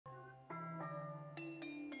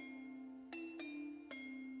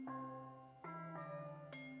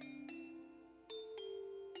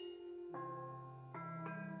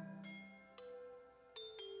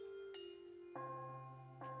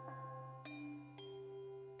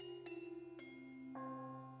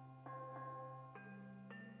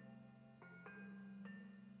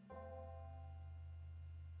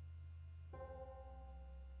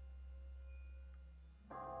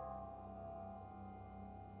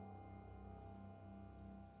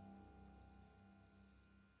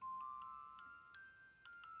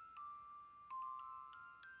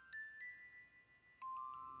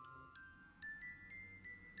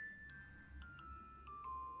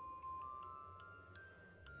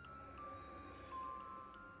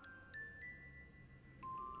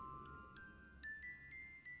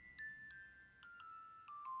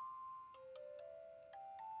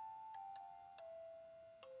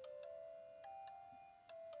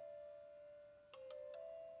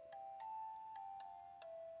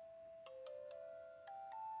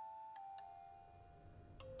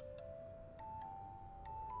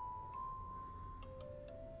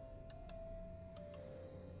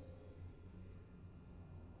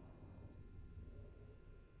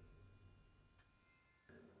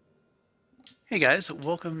Hey guys,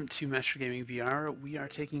 welcome to Master Gaming VR. We are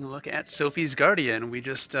taking a look at Sophies Guardian. We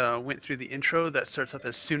just went through the intro that starts up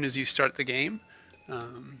as soon as you start the game.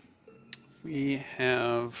 Um, we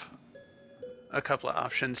have a couple of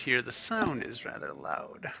options here. The sound is rather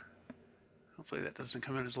loud. Hopefully that doesn't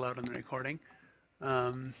come in as loud on the recording.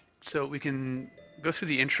 So we can go through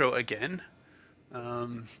the intro again. A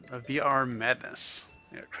VR Madness.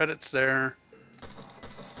 Yeah, credits there.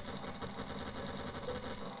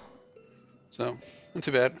 So, not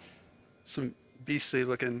too bad. Some beastly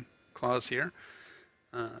looking claws here.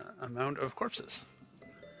 A mound of corpses.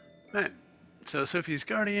 Alright, so Sophie's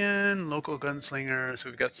Guardian, local gunslinger, so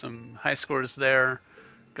we've got some high scores there.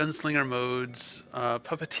 Gunslinger modes,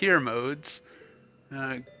 puppeteer modes,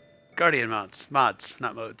 uh, Guardian mods, not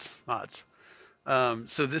modes, mods.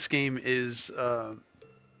 So this game is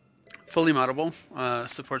fully moddable,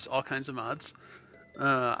 supports all kinds of mods.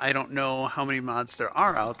 I don't know how many mods there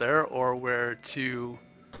are out there or where to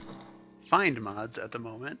find mods at the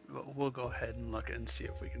moment, but we'll go ahead and look and see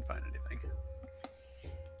if we can find anything.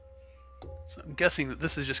 So I'm guessing that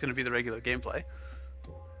this is just going to be the regular gameplay.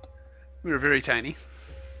 We were very tiny.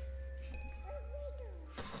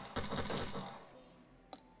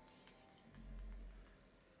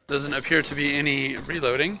 Doesn't appear to be any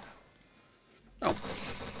reloading. Oh.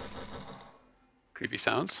 Creepy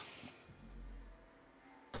sounds.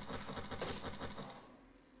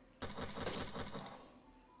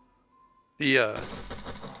 The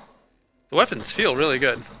weapons feel really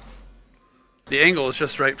good. The angle is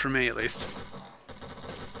just right for me, at least.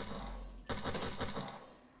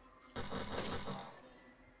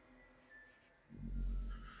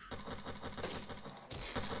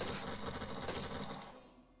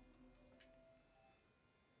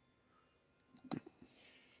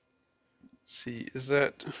 Let's see, is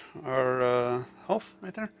that our health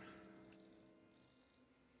right there?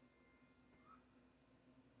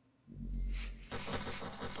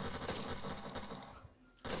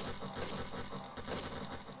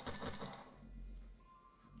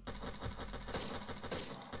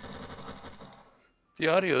 The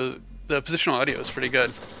audio, the positional audio is pretty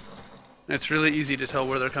good. It's really easy to tell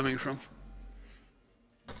where they're coming from.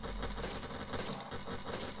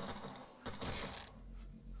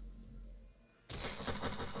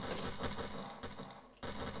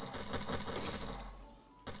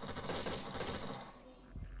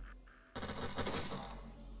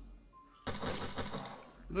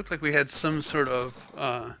 It looked like we had some sort of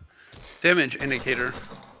damage indicator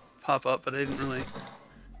pop up, but I didn't really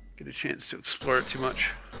get a chance to explore it too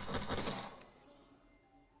much.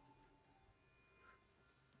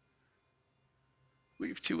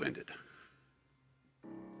 Wave 2 ended.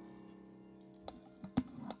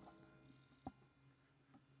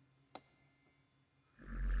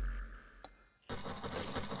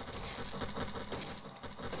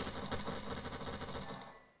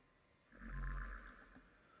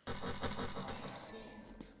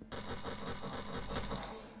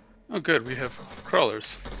 Oh good, we have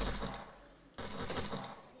crawlers.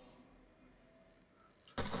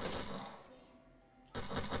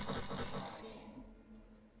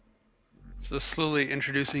 So slowly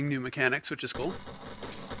introducing new mechanics, which is cool.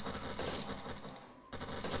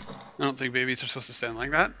 I don't think babies are supposed to stand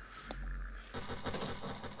like that.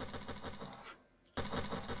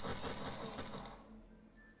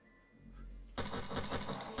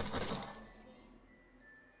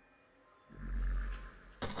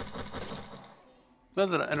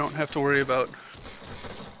 Glad that I don't have to worry about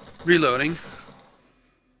reloading.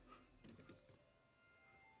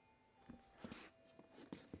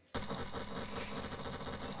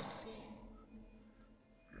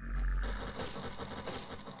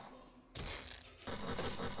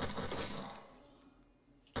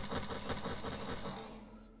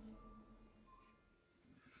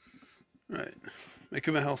 Right, my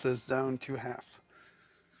Kuma health is down to half.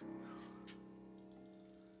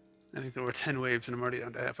 I think there were 10 waves and I'm already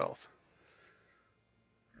down to half health.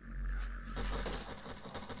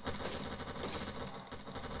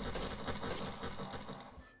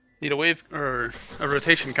 Need a wave or a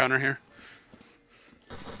rotation counter here.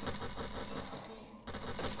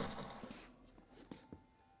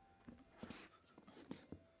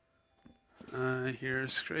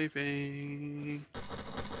 Here's scraping.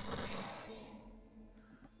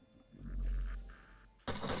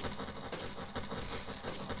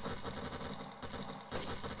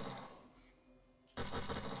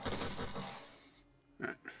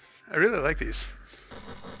 Alright. I really like these.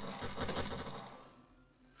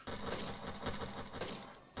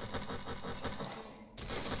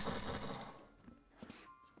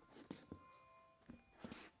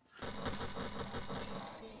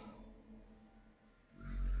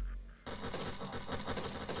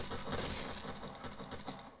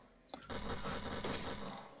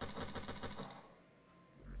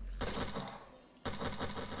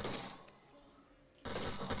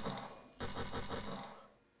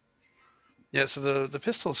 Yeah, so the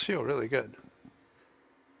pistols feel really good.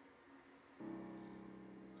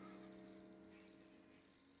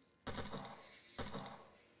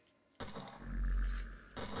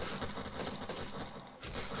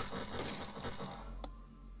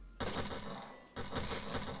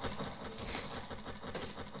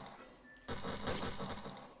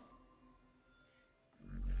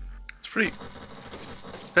 It's pretty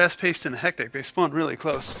fast-paced and hectic. They spawn really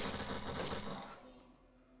close.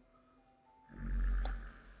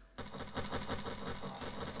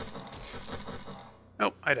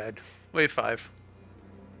 Oh, I died. Wave 5.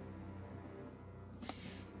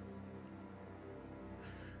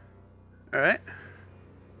 Alright.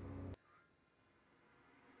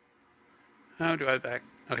 How do I back?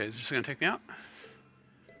 Okay, it's just gonna take me out.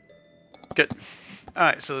 Good.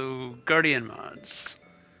 Alright, so Guardian mods.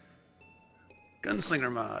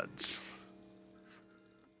 Gunslinger mods.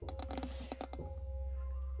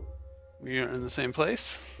 We are in the same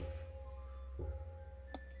place.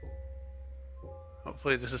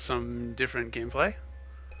 Hopefully this is some different gameplay.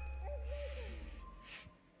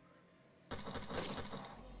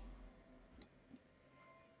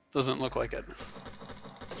 Doesn't look like it.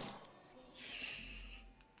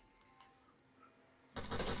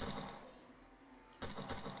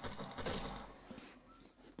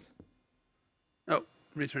 Oh,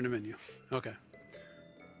 return to menu. Okay.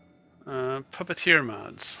 Puppeteer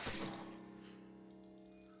mods.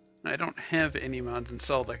 I don't have any mods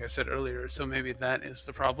installed, like I said earlier, so maybe that is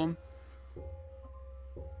the problem.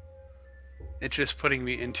 It's just putting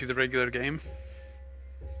me into the regular game.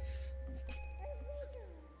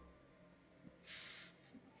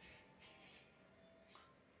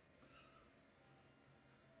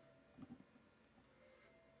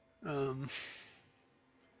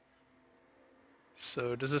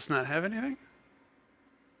 So does this not have anything?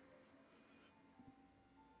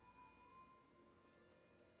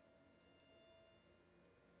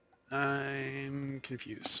 I'm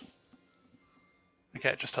confused. The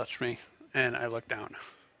cat just touched me, and I looked down.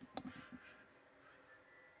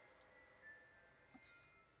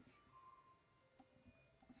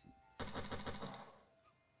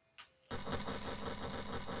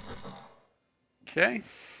 Okay.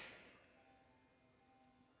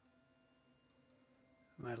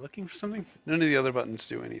 Am I looking for something? None of the other buttons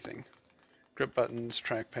do anything. Grip buttons,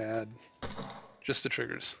 trackpad, just the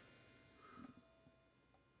triggers.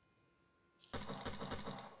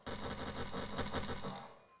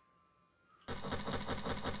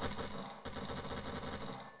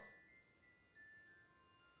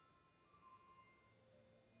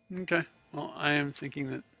 Okay, well, I am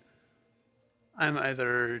thinking that I'm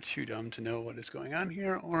either too dumb to know what is going on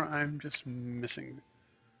here, or I'm just missing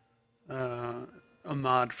a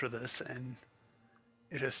mod for this, and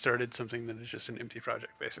it has started something that is just an empty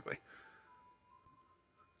project, basically.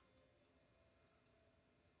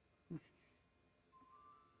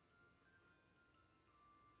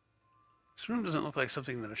 This room doesn't look like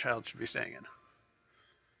something that a child should be staying in.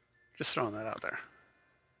 Just throwing that out there.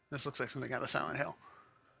 This looks like something out of Silent Hill.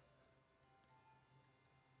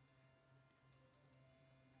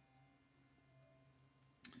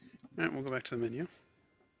 Alright, we'll go back to the menu.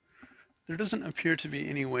 There doesn't appear to be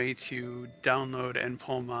any way to download and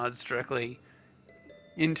pull mods directly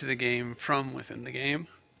into the game from within the game.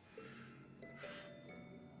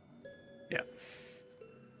 Yeah.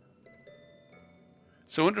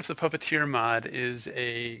 So I wonder if the Puppeteer mod is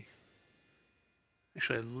a...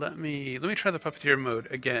 Actually, let me try the Puppeteer mode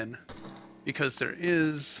again, because there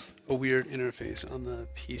is a weird interface on the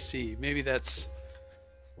PC. Maybe that's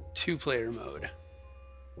two-player mode.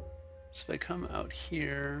 So if I come out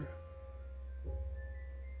here...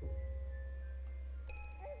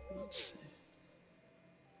 Let's see.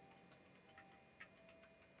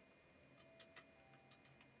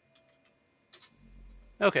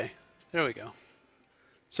 Okay, there we go.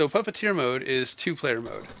 So Puppeteer mode is two-player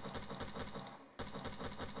mode.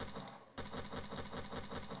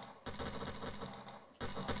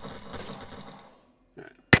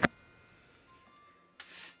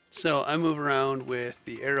 So I move around with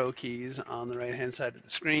the arrow keys on the right-hand side of the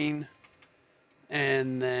screen.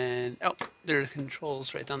 And then, oh, there are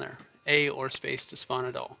controls right down there. A or space to spawn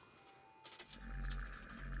a doll.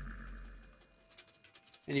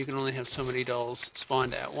 And you can only have so many dolls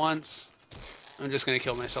spawned at once. I'm just going to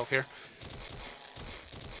kill myself here.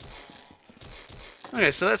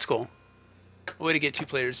 Okay, so that's cool. A way to get two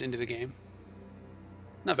players into the game.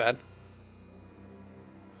 Not bad.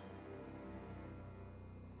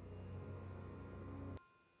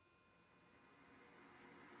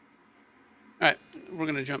 Alright, we're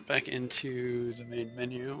going to jump back into the main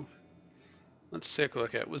menu. Let's take a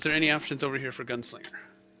look at, was there any options over here for Gunslinger?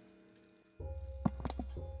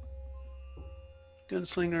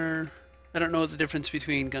 Gunslinger, I don't know what the difference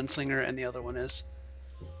between Gunslinger and the other one is.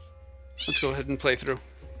 Let's go ahead and play through.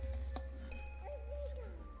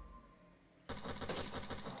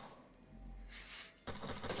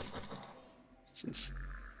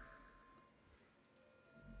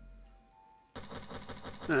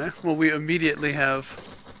 Well, we immediately have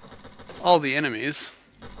all the enemies,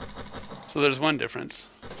 so there's one difference.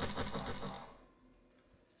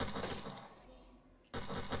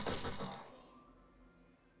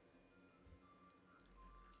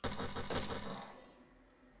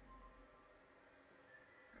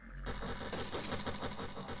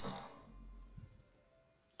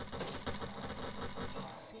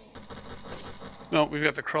 Well, we've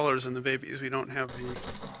got the crawlers and the babies. We don't have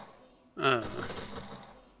the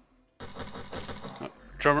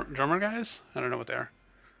drummer guys? I don't know what they are.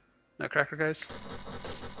 Nutcracker guys?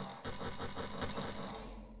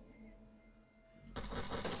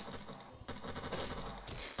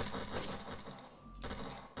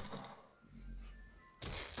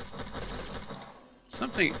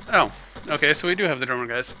 Something. Oh, okay. So we do have the drummer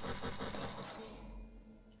guys.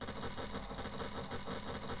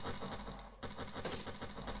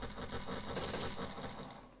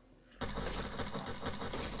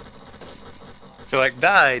 They're like,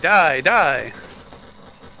 die, die, die.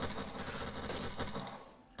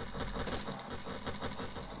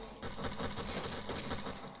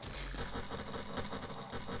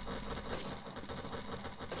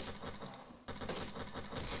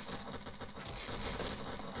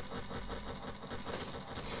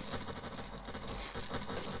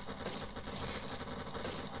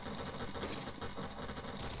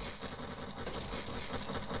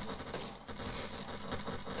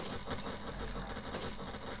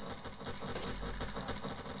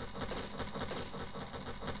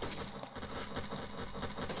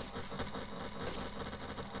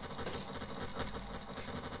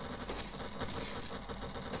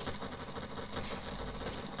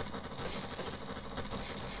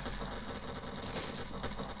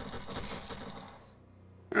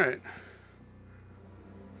 All right.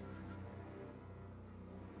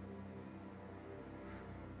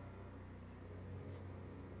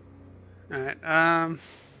 All right.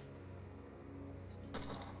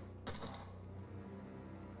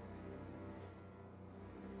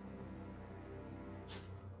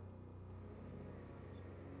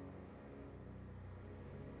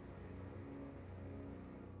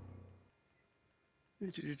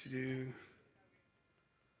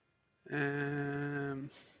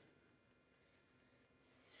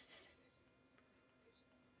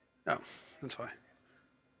 Oh, that's why.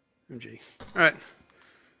 MG. All right.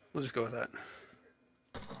 We'll just go with that.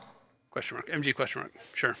 Question mark. MG question mark.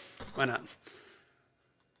 Sure. Why not?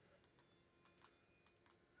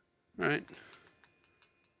 All right.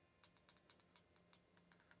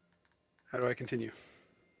 How do I continue?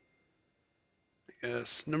 I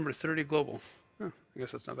guess number 30 global. Oh, I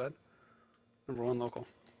guess that's not bad. Number 1 local.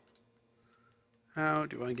 How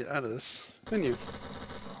do I get out of this menu?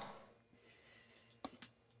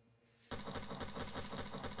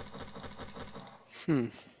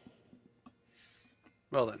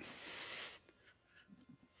 Well then.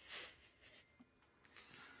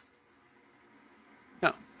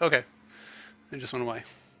 Oh, okay. I just went away.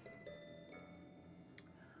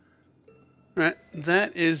 Alright,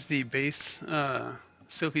 that is the base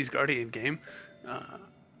Sophies Guardian game.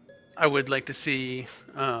 I would like to see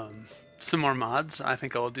some more mods. I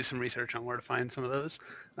think I'll do some research on where to find some of those.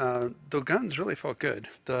 The guns really felt good.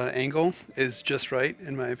 The angle is just right,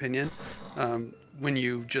 in my opinion. When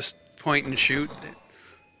you just point and shoot,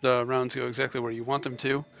 the rounds go exactly where you want them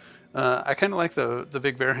to. I kind of like the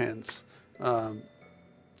big bare hands.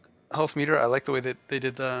 Health meter, I like the way that they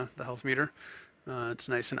did the health meter. It's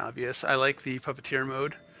nice and obvious. I like the puppeteer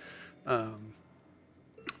mode.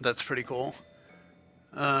 That's pretty cool.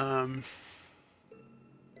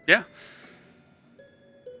 Yeah.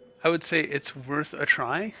 I would say it's worth a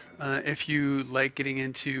try. If you like getting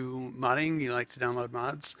into modding, you like to download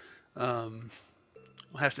mods.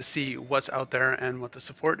 We'll have to see what's out there and what the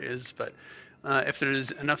support is, but if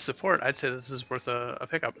there's enough support, I'd say this is worth a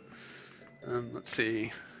pickup. Let's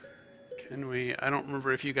see. Can we? I don't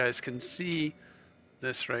remember if you guys can see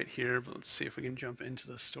this right here, but let's see if we can jump into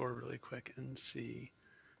the store really quick and see.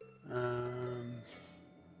 No.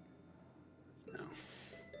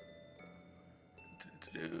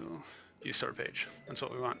 View store page. That's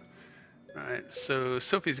what we want. All right. So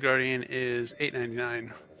Sophies Guardian is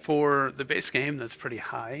 $8.99 for the base game. That's pretty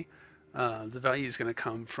high. the value is going to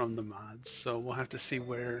come from the mods. So we'll have to see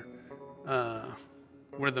where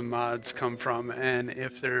the mods come from and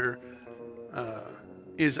if there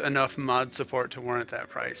is enough mod support to warrant that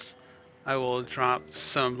price. I will drop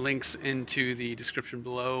some links into the description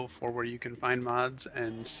below for where you can find mods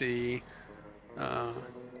and see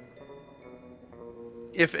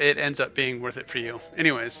if it ends up being worth it for you.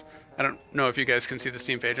 Anyways, I don't know if you guys can see the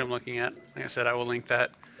Steam page I'm looking at. Like I said, I will link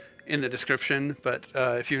that in the description. But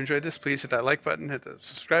if you enjoyed this, please hit that like button, hit the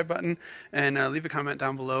subscribe button, and leave a comment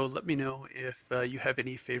down below. Let me know if you have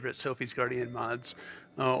any favorite Sophies Guardian mods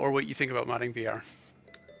or what you think about modding VR.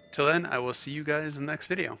 Till then, I will see you guys in the next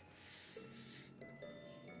video.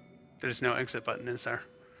 There's no exit button, is there?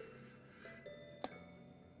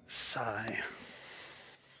 Sigh.